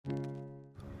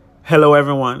Hello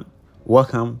everyone,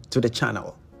 welcome to the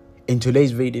channel. In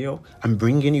today's video, I'm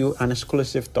bringing you an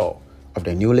exclusive tour of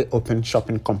the newly opened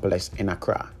shopping complex in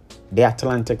Accra, the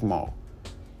Atlantic Mall.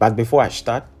 But before I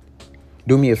start,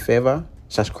 do me a favor,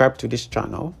 subscribe to this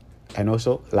channel and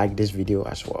also like this video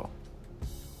as well.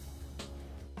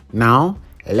 Now,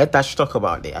 let us talk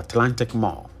about the Atlantic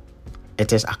Mall.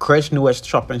 It is Accra's newest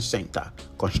shopping center,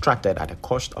 constructed at a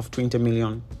cost of $20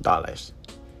 million.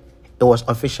 It was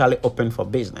officially opened for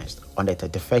business on the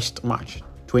 31st March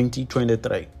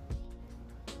 2023.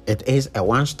 It is a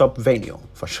one-stop venue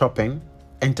for shopping,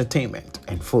 entertainment,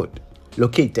 and food,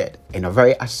 located in a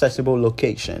very accessible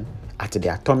location at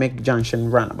the Atomic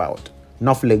Junction roundabout,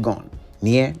 North Legon,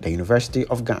 near the University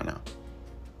of Ghana.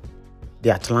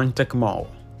 The Atlantic Mall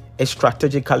is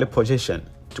strategically positioned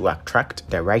to attract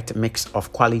the right mix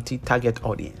of quality target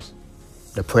audience.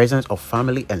 The presence of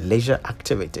family and leisure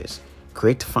activities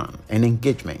create fun and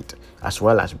engagement, as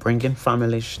well as bringing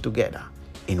families together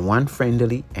in one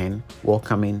friendly and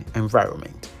welcoming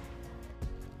environment.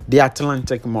 The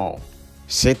Atlantic Mall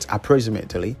sits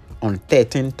approximately on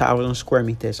 13,000 square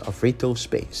meters of retail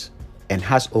space and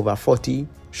has over 40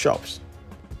 shops.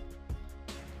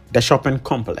 The shopping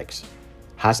complex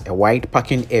has a wide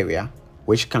parking area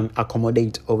which can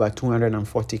accommodate over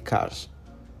 240 cars.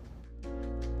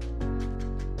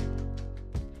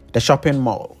 The shopping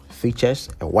mall features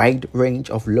a wide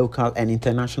range of local and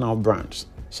international brands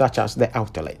such as The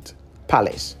Outlet,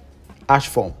 Palace,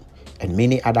 Ashfoam, and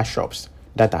many other shops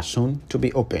that are soon to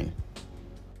be open.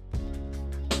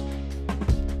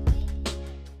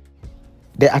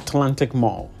 The Atlantic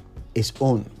Mall is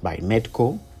owned by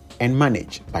Medco and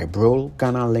managed by Broll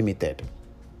Ghana Limited.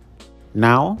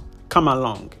 Now, come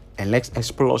along and let's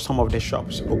explore some of the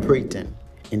shops operating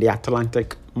in the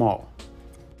Atlantic Mall.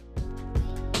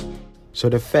 So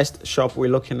the first shop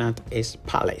we're looking at is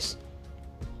Palace.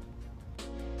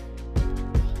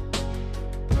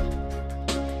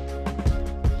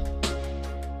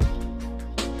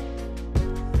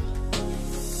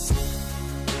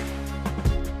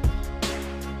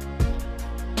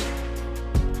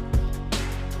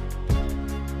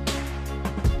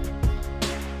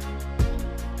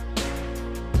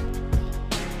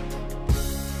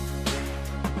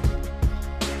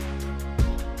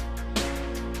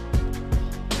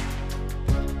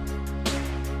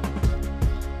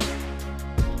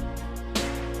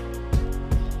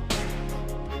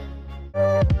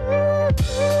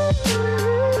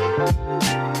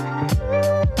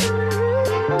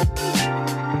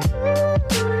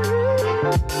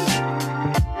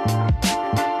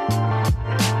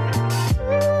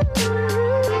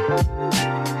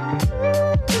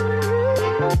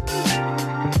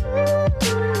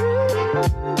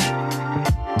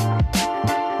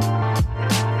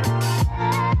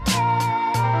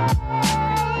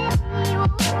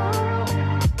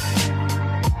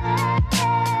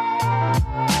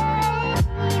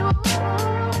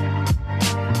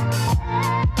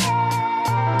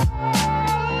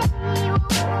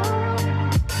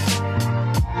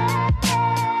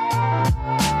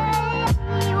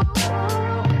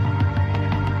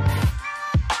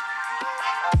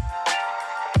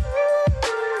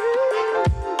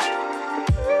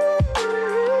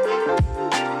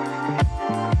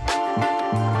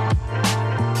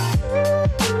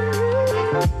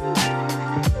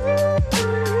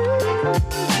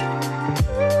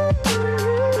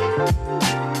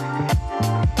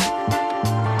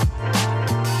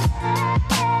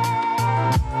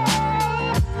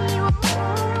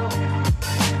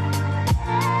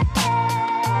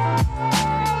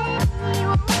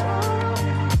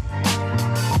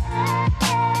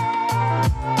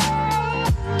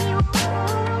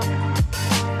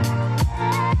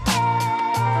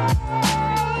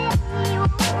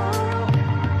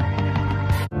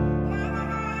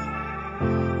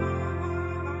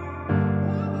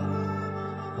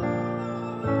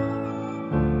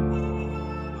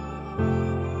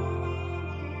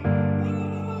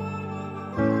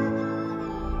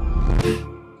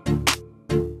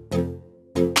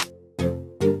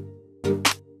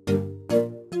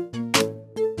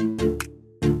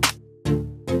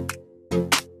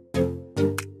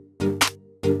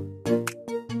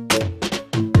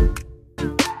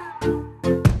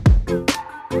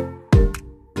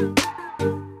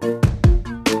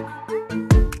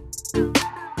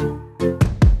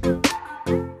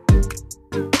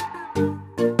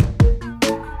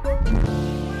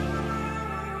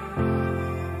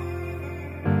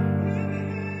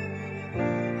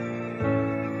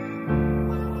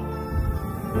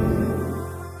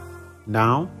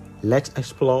 Now, let's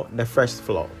explore the first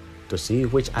floor to see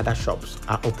which other shops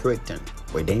are operating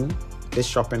within this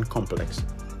shopping complex.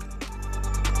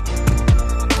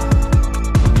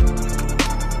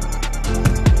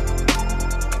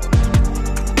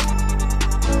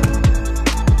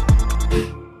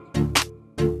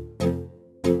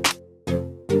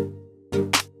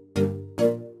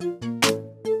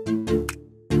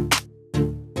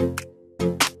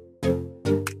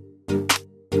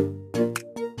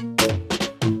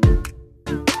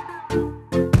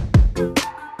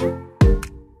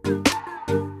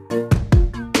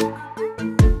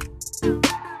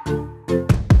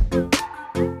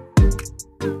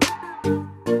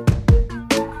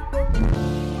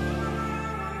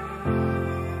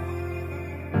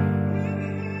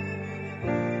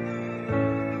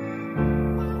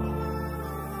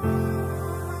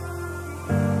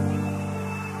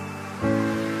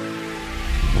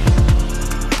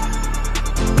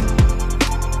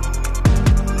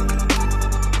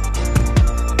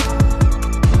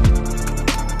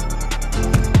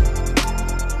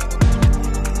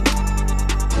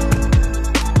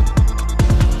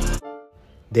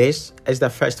 This is the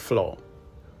first floor,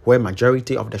 where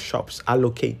majority of the shops are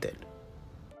located.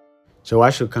 So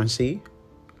as you can see,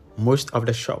 most of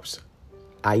the shops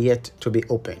are yet to be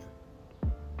open.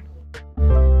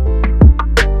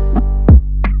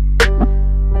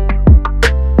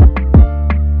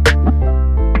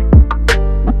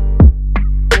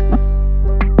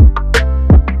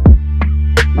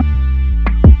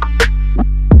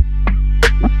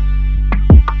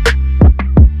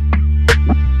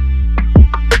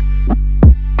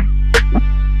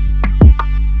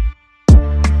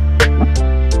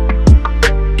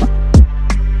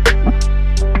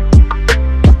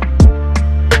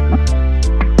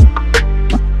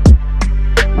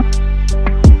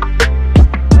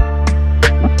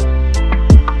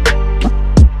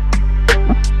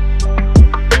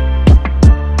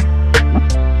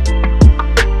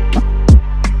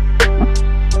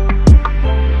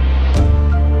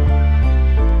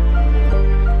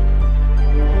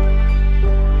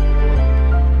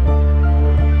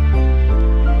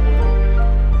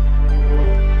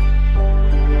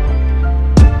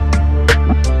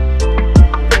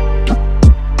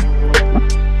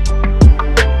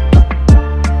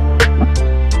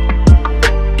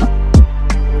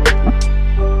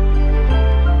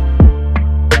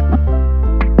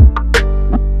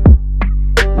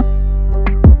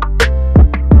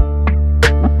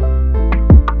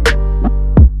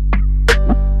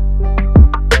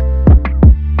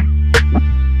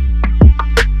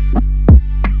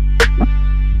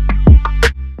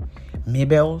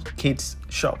 Broll Kids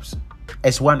shops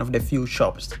is one of the few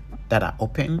shops that are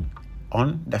open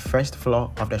on the first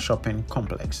floor of the shopping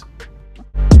complex.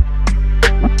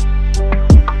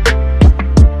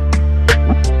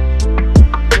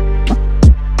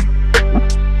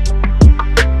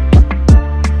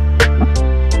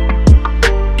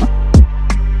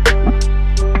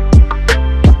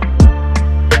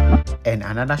 And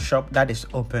another shop that is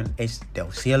open is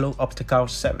the Cielo Optical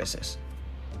Services.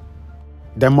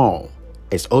 The mall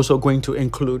is also going to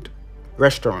include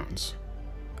restaurants,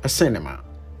 a cinema,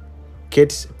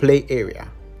 kids play area,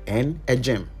 and a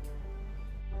gym.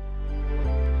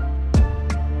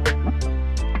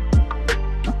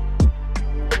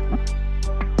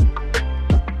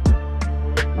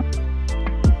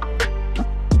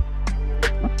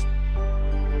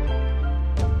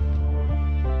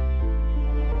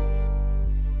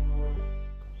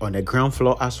 On the ground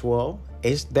floor as well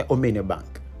is the Omni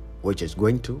Bank, which is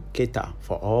going to cater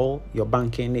for all your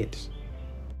banking needs.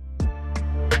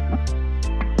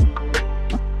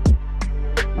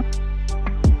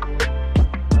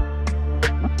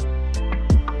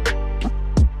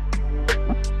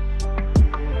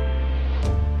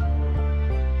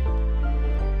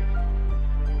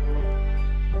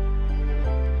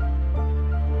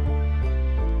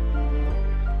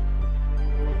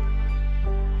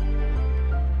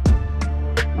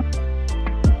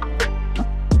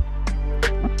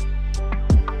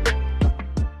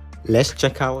 Let's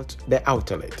check out the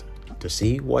outlet to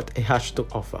see what it has to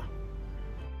offer.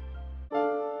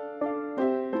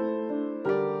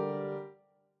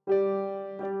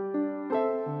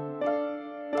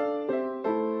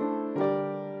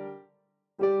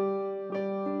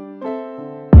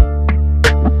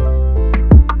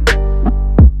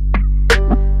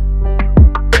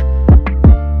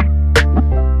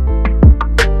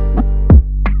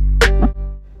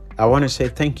 I want to say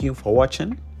thank you for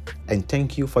watching. And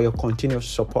thank you for your continuous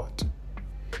support.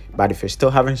 But if you still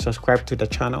haven't subscribed to the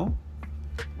channel,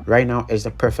 right now is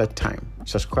the perfect time.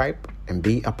 Subscribe and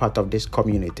be a part of this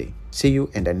community. See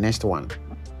you in the next one.